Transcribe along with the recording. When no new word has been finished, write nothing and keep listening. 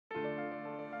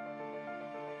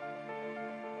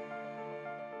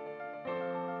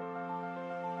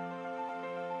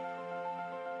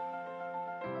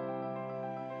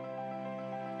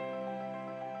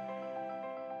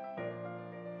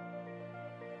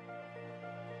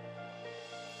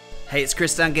Hey,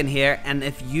 it's Duncan here, and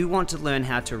if you want to learn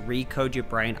how to recode your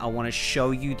brain, I want to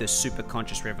show you the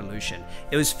Superconscious Revolution.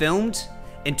 It was filmed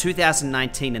in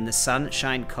 2019 in the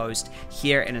Sunshine Coast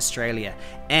here in Australia,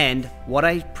 and what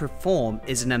I perform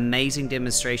is an amazing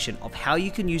demonstration of how you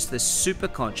can use the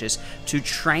superconscious to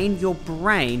train your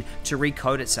brain to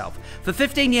recode itself. For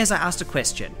 15 years I asked a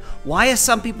question: why are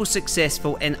some people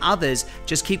successful and others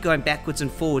just keep going backwards and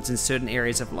forwards in certain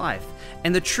areas of life?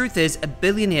 And the truth is, a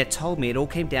billionaire told me it all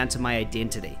came down to my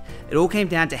identity. It all came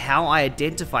down to how I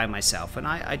identify myself, and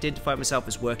I identify myself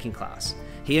as working class.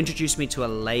 He introduced me to a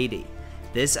lady.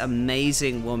 This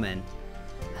amazing woman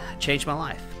changed my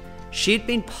life. She had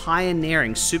been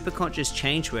pioneering superconscious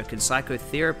change work and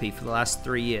psychotherapy for the last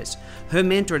 3 years. Her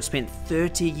mentor had spent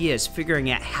 30 years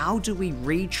figuring out how do we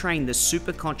retrain the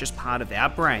superconscious part of our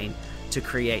brain to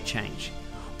create change.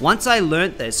 Once I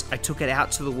learned this, I took it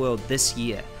out to the world this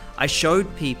year. I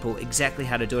showed people exactly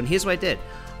how to do it, and here's what I did.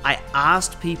 I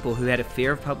asked people who had a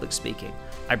fear of public speaking.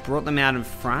 I brought them out in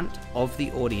front of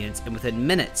the audience, and within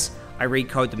minutes, I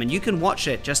recode them, and you can watch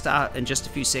it in just a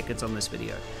few seconds on this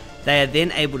video. They are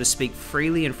then able to speak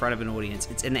freely in front of an audience.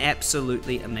 It's an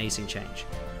absolutely amazing change.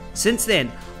 Since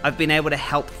then, I've been able to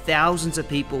help thousands of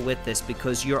people with this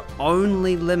because your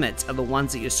only limits are the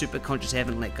ones that your superconscious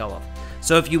haven't let go of.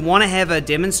 So if you want to have a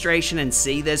demonstration and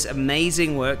see this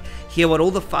amazing work, hear what all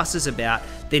the fuss is about,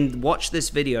 then watch this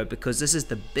video, because this is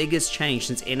the biggest change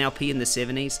since NLP in the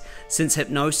 70s, since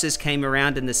hypnosis came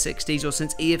around in the 60s, or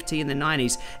since EFT in the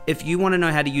 90s. If you want to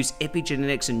know how to use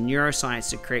epigenetics and neuroscience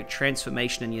to create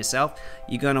transformation in yourself,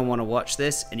 you're going to want to watch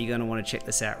this, and you're going to want to check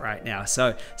this out right now.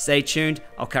 So stay tuned.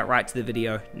 I'll cut right to the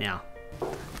video now.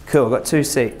 Cool, got 2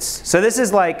 seats. So this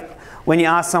is like when you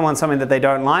ask someone something that they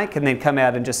don't like and then come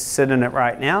out and just sit in it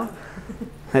right now.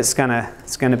 It's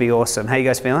gonna be awesome. How you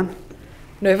guys feeling?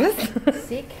 Nervous?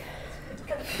 Sick.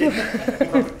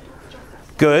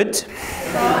 Good.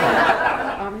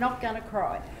 I'm not gonna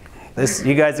cry.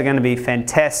 You guys are gonna be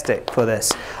fantastic for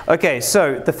this. Okay,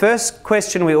 so the first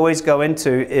question we always go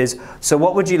into is, so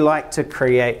what would you like to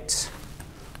create?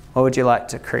 What would you like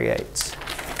to create?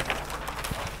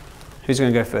 Who's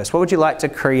gonna go first? What would you like to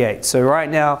create? So right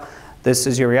now, this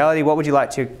is your reality. What would you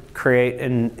like to create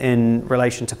in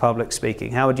relation to public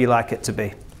speaking? How would you like it to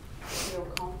be? Feel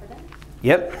confident.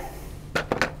 Yep.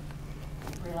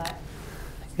 Relax.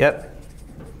 Yep.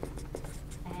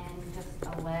 And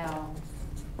just allow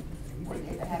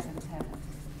whatever happens,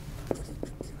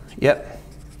 happens. Yep.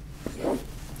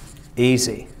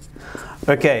 Easy.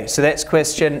 Okay, so that's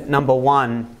question number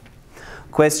 1.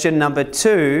 Question number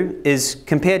 2 is,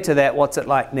 compared to that, what's it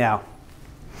like now?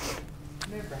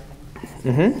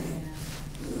 Mm-hmm.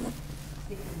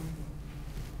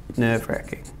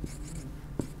 Nerve-wracking.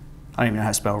 I don't even know how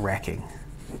to spell racking.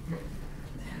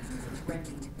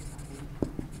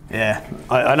 Yeah,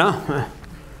 I know.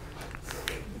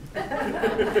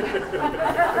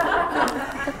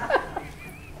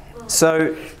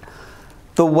 So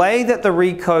the way that the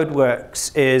recode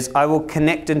works is I will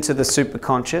connect into the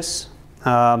superconscious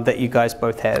that you guys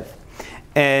both have.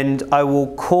 And I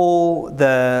will call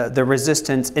the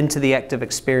resistance into the active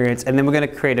experience, and then we're going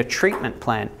to create a treatment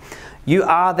plan. You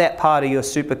are that part of your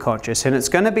superconscious, and it's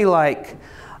going to be like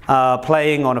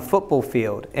playing on a football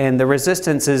field. And the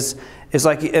resistance is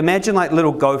like, imagine like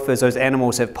little gophers. Those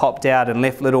animals have popped out and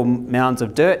left little mounds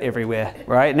of dirt everywhere,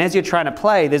 right? And as you're trying to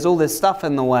play, there's all this stuff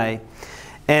in the way.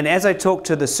 And as I talk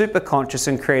to the superconscious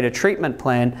and create a treatment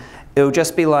plan, it'll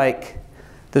just be like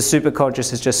the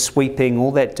superconscious is just sweeping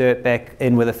all that dirt back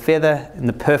in with a feather in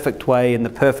the perfect way, in the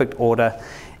perfect order,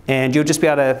 and you'll just be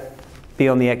able to be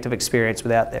on the active experience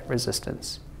without that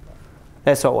resistance.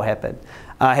 That's what will happen.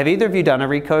 Have either of you done a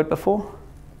recode before?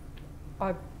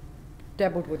 I've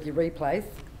dabbled with your replays.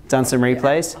 Done some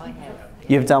replays? I have.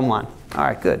 You've done one. All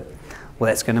right, good. Well,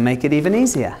 that's going to make it even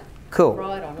easier. Cool.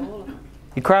 Cried on all of them.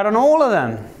 You cried on all of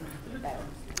them?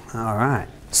 All right.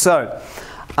 So,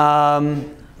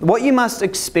 what you must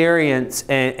experience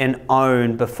and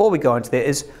own before we go into that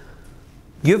is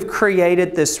you've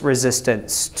created this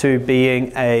resistance to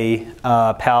being a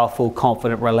powerful,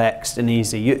 confident, relaxed, and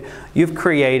easy. You've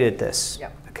created this.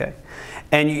 Yep. Okay.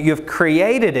 And you've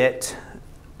created it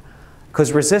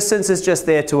because resistance is just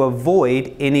there to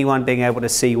avoid anyone being able to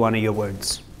see one of your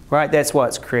wounds. Right? That's what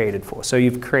it's created for. So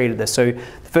you've created this. So the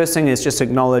first thing is just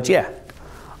acknowledge, yeah,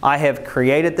 I have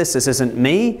created this. This isn't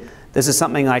me. This is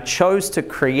something I chose to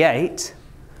create,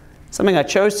 so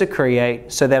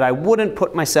that I wouldn't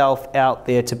put myself out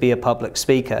there to be a public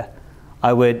speaker.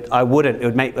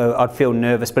 I'd feel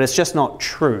nervous, but it's just not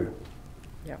true.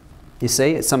 Yep. You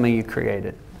see, it's something you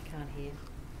created. I can't hear.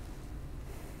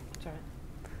 Sorry.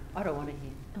 I don't want to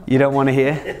hear. You don't want to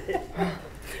hear?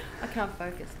 I can't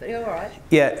focus, but you're all right.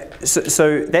 Yeah,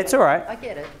 so that's all right. I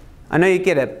get it. I know you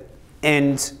get it.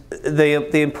 And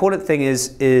the important thing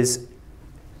is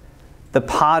the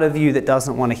part of you that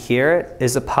doesn't want to hear it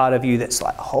is a part of you that's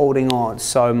like holding on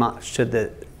so much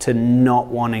to not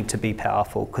wanting to be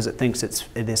powerful because it thinks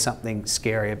there's something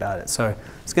scary about it. So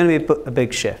it's going to be a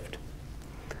big shift.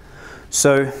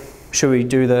 So should we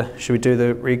do the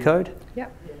recode?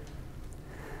 Yep.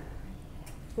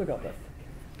 We got this.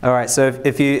 All right, so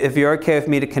if you're okay with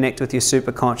me to connect with your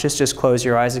superconscious, just close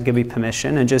your eyes and give me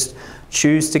permission and just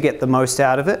choose to get the most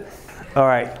out of it. All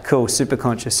right, cool,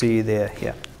 superconscious, see you there,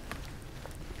 yeah.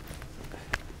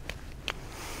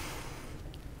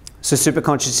 So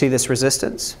superconscious, see this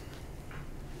resistance?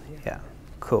 Yeah,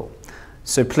 cool.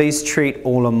 So please treat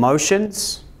all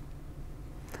emotions,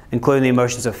 including the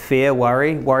emotions of fear,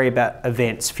 worry about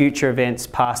events, future events,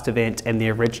 past event, and the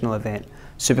original event.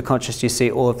 Superconscious, do you see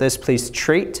all of this? Please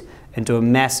treat and do a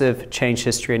massive change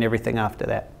history and everything after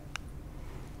that.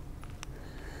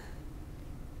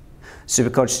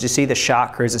 Superconscious, do you see the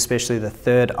chakras, especially the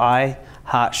third eye,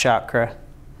 heart chakra,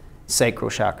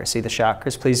 sacral chakra? See the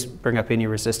chakras? Please bring up any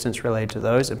resistance related to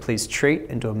those and please treat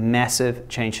and do a massive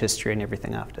change history and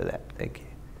everything after that. Thank you.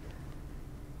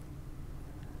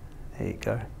 There you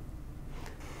go.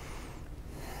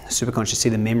 Superconscious, see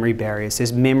the memory barriers.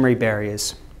 There's memory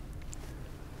barriers.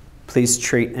 Please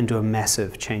treat and do a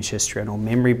massive change history on all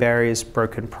memory barriers,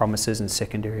 broken promises, and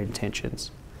secondary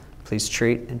intentions. Please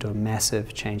treat and do a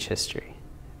massive change history.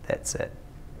 That's it.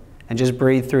 And just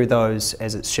breathe through those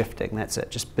as it's shifting. That's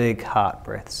it. Just big heart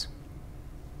breaths.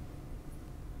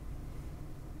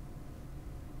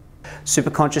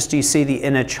 Superconscious, do you see the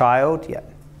inner child? Yeah.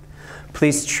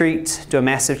 Please treat, do a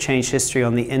massive change history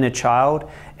on the inner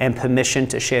child and permission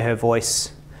to share her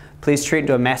voice. Please treat and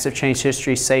do a massive change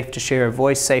history, safe to share her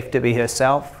voice, safe to be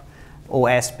herself, all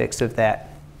aspects of that.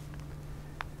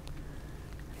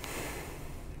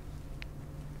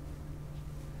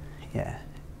 Yeah.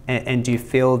 And do you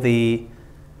feel the,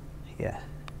 yeah.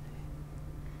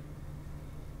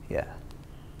 Yeah.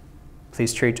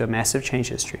 Please treat to a massive change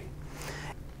history.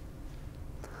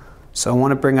 So I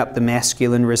want to bring up the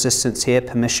masculine resistance here,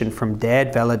 permission from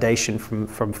dad, validation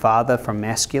from father, from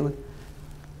masculine.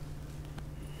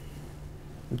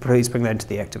 Please bring that into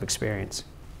the active experience.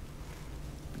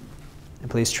 And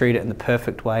please treat it in the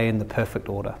perfect way, in the perfect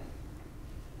order.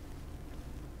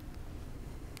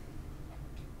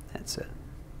 That's it.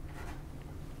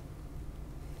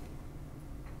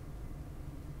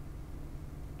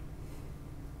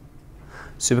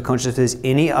 Superconscious, if there's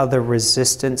any other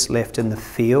resistance left in the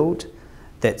field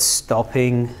that's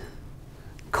stopping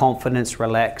confidence,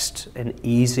 relaxed and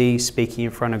easy, speaking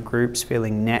in front of groups,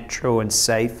 feeling natural and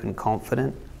safe and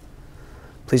confident,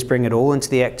 please bring it all into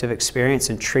the active experience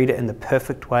and treat it in the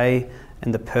perfect way,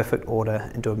 in the perfect order,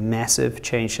 and do a massive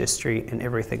change history and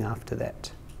everything after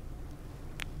that.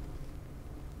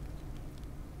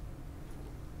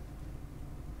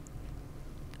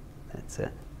 That's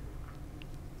it.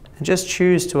 And just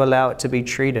choose to allow it to be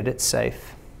treated. It's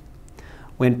safe.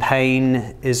 When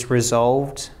pain is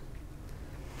resolved,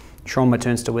 trauma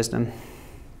turns to wisdom.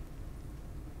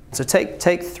 So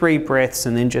take 3 breaths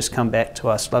and then just come back to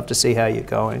us. Love to see how you're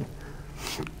going.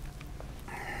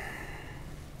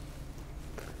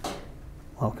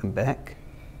 Welcome back.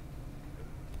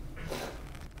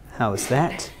 How was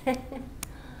that? That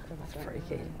was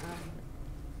freaky.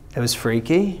 It was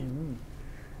freaky?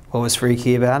 What was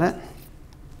freaky about it?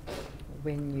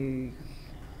 When you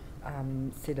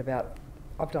said about,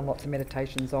 I've done lots of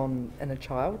meditations on inner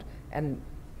child, and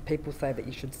people say that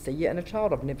you should see your inner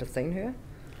child. I've never seen her.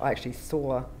 I actually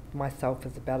saw myself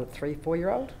as about a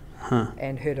 3-4-year-old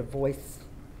and heard a voice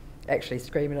actually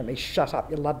screaming at me, "Shut up,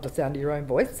 you love the sound of your own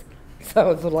voice." So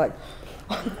I was like...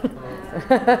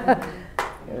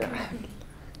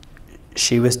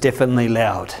 She was definitely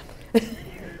loud.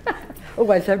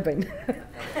 Always have been.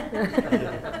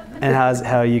 And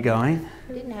how are you going?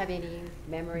 I didn't have any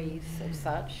memories of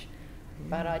such,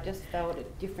 but I just felt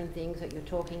at different things that you're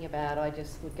talking about, I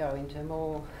just would go into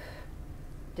more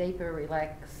deeper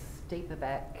relax, deeper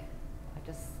back. I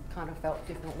just kind of felt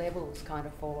different levels kind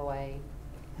of fall away.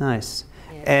 Nice.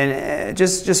 Yeah. And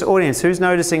just audience, who's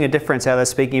noticing a difference how they're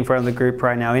speaking in front of the group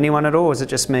right now? Anyone at all, or is it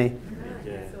just me?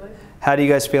 Yeah. How do you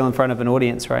guys feel in front of an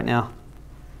audience right now?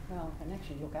 Well, I can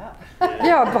actually look up.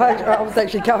 Yeah, but I was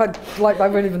actually covered like they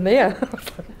weren't even there.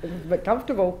 It was a bit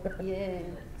comfortable. Yeah.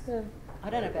 I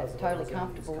don't know if that's totally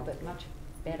comfortable, but much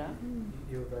better.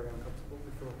 You were very uncomfortable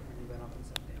before when you went up and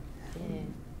sat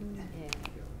down. Yeah.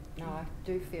 Yeah. No, I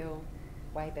do feel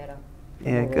way better.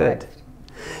 Yeah, good.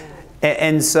 Yeah.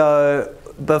 And so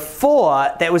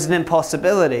before, that was an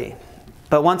impossibility.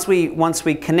 But once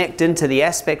we connect into the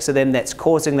aspects of them that's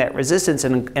causing that resistance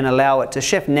and allow it to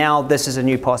shift, now this is a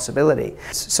new possibility.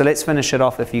 So let's finish it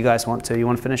off if you guys want to. You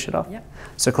want to finish it off? Yep.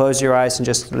 So close your eyes and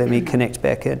just let me connect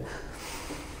back in.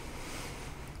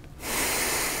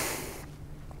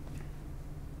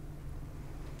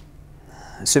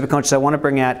 Superconscious, I want to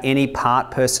bring out any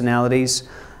part personalities,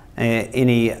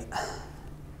 any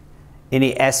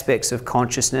aspects of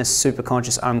consciousness,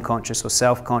 superconscious, unconscious, or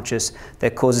self-conscious,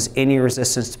 that causes any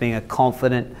resistance to being a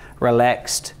confident,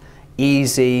 relaxed,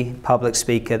 easy public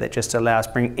speaker that just allows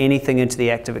bring anything into the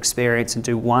active experience and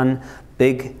do one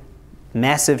big,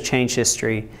 massive change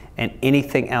history and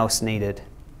anything else needed,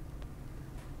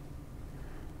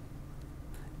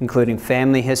 including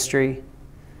family history,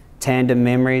 tandem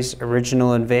memories,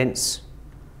 original events,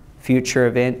 future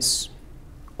events,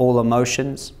 all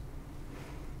emotions,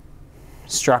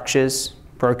 structures,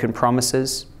 broken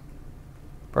promises,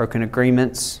 broken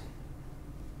agreements,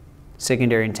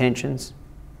 secondary intentions,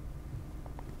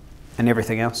 and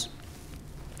everything else.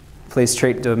 Please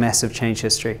do a massive change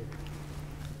history.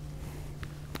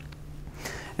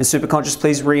 And superconscious,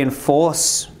 please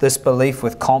reinforce this belief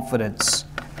with confidence.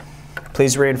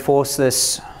 Please reinforce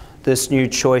this new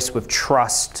choice with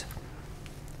trust.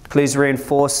 Please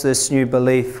reinforce this new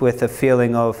belief with a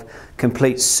feeling of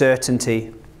complete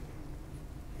certainty.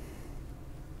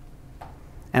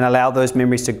 And allow those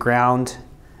memories to ground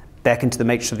back into the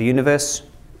matrix of the universe.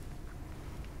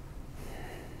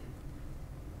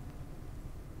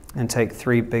 And take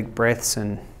 3 big breaths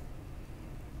and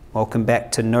welcome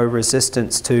back to no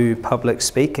resistance to public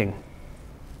speaking.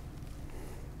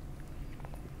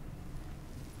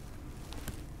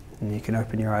 And you can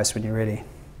open your eyes when you're ready.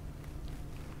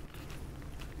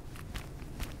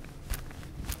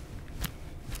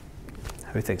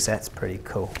 Who thinks that's pretty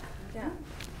cool? Yeah.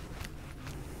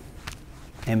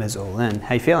 Emma's all in.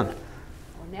 How you feeling?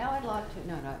 Well, now I'd like to...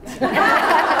 No.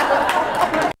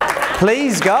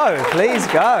 Please go, please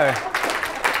go.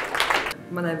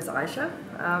 My name's Aisha.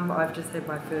 I've just had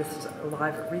my first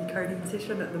live recoding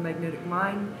session at the Magnetic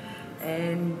Mind,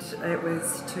 and it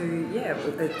was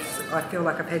I feel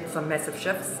like I've had some massive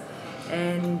shifts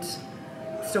and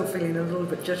still feeling a little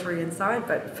bit jittery inside,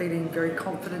 but feeling very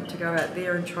confident to go out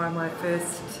there and try my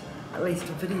first, at least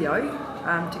video,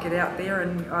 to get out there,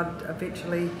 and I'd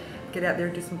eventually get out there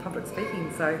and do some public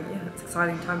speaking. So yeah, it's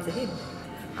exciting times ahead.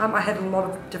 I had a lot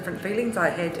of different feelings. I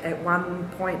had at one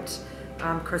point,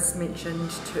 Chris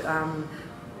mentioned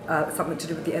something to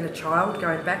do with the inner child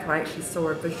going back, and I actually saw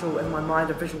a visual in my mind,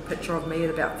 a visual picture of me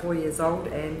at about 4 years old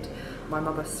and my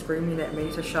mother screaming at me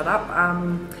to shut up,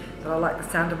 that I like the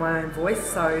sound of my own voice.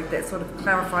 So that sort of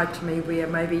clarified to me where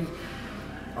maybe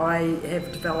I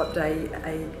have developed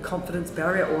a confidence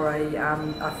barrier or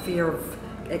a fear of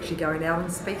actually going out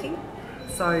and speaking.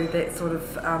 So that sort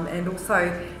of, and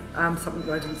also something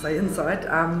I didn't say inside,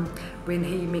 when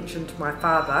he mentioned my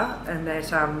father and that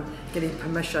getting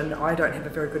permission, I don't have a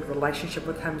very good relationship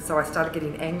with him, so I started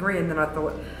getting angry, and then I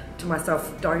thought to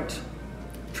myself, don't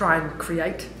try and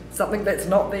create something that's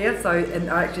not there. So, and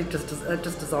I actually it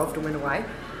just dissolved and went away.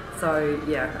 So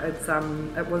yeah,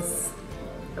 it was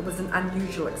an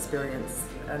unusual experience,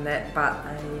 and that, but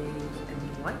an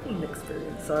enlightening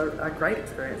experience. So a great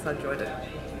experience. I enjoyed it.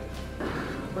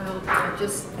 Well, I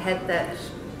just had that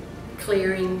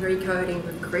clearing, recoding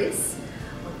with Chris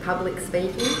on public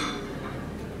speaking,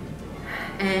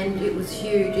 and it was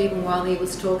huge. Even while he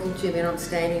was talking to me and I'm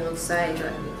standing on stage,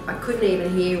 I couldn't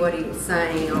even hear what he was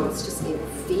saying. I was just in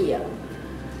fear,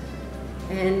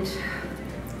 and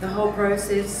the whole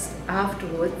process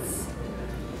afterwards,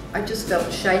 I just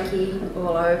felt shaky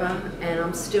all over, and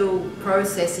I'm still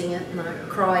processing it, and I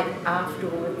cried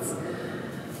afterwards.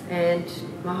 And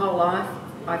my whole life,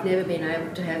 I've never been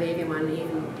able to have anyone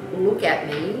even look at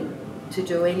me to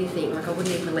do anything. Like, I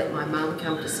wouldn't even let my mum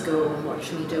come to school and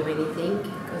watch me do anything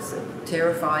because it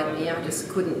terrified me. I just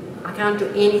couldn't, I can't do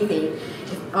anything.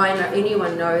 If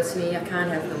anyone knows me, I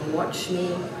can't have them watch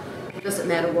me. It doesn't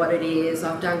matter what it is.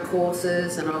 I've done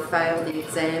courses and I've failed the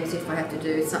exams if I have to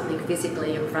do something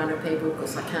physically in front of people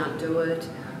because I can't do it.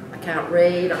 I can't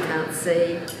read, I can't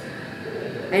see.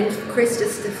 And Chris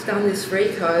just has done this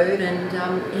recode,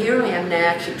 and here I am now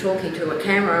actually talking to a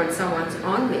camera and someone's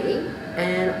on me,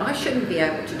 and I shouldn't be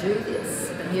able to do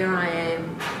this. But here I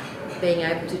am being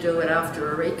able to do it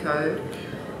after a recode,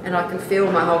 and I can feel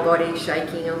my whole body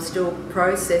shaking. I'm still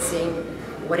processing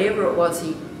whatever it was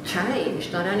he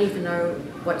changed. I don't even know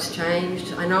what's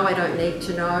changed. I know I don't need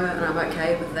to know, and I'm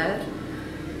okay with that.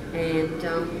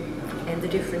 And the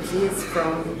difference is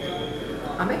from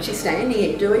I'm actually standing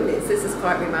here doing this. This is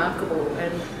quite remarkable,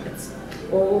 and it's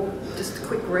all just a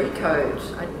quick recode.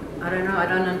 I don't know, I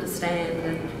don't understand,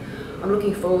 and I'm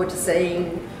looking forward to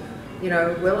seeing, you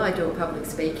know, will I do a public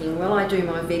speaking? Will I do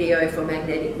my video for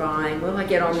Magnetic Mind? Will I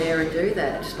get on there and do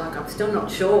that? Like, I'm still not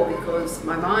sure because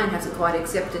my mind hasn't quite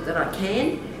accepted that I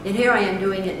can, and here I am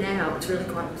doing it now. It's really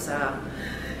quite bizarre.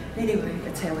 Anyway,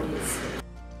 that's how it is.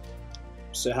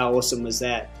 So how awesome was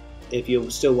that? If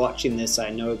you're still watching this,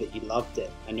 I know that you loved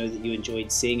it. I know that you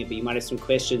enjoyed seeing it, but you might have some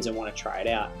questions and want to try it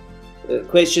out. The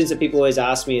questions that people always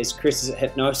ask me is, Chris, is it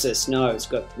hypnosis? No, it's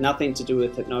got nothing to do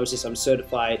with hypnosis. I'm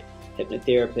certified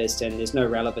hypnotherapist, and there's no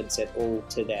relevance at all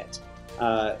to that.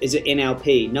 Is it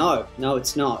NLP? No,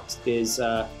 it's not. There's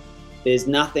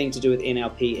nothing to do with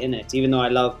NLP in it. Even though I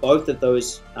love both of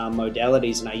those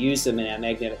modalities and I use them in our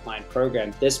Magnetic Mind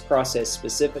program, this process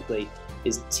specifically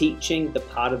is teaching the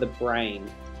part of the brain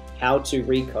how to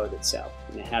recode itself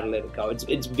and how to let it go.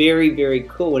 It's very, very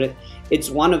cool. And it's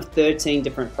one of 13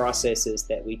 different processes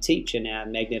that we teach in our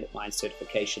Magnetic Mind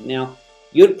certification. Now,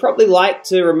 you'd probably like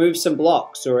to remove some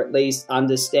blocks, or at least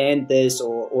understand this,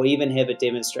 or even have a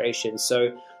demonstration.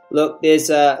 So look, there's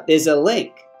a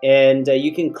link, and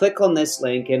you can click on this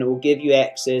link and it will give you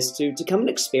access to come and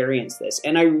experience this.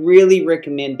 And I really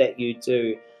recommend that you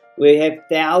do. We have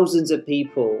thousands of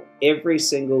people every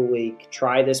single week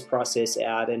try this process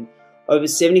out, and over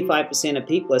 75% of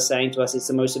people are saying to us it's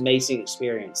the most amazing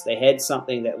experience. They had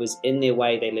something that was in their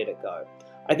way, they let it go.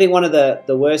 I think one of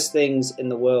the worst things in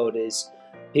the world is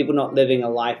people not living a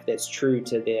life that's true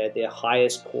to their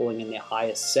highest calling and their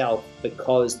highest self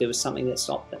because there was something that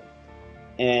stopped them.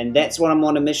 And that's what I'm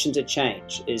on a mission to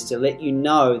change, is to let you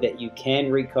know that you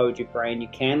can recode your brain, you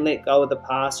can let go of the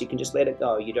past, you can just let it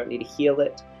go. You don't need to heal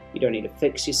it. You don't need to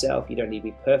fix yourself. You don't need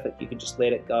to be perfect. You can just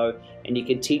let it go, and you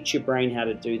can teach your brain how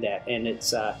to do that. And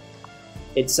it's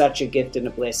such a gift and a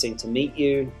blessing to meet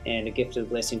you, and a gift and a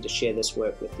blessing to share this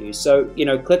work with you. So, you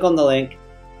know, click on the link,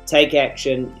 take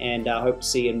action, and I hope to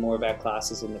see you in more of our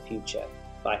classes in the future.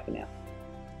 Bye for now.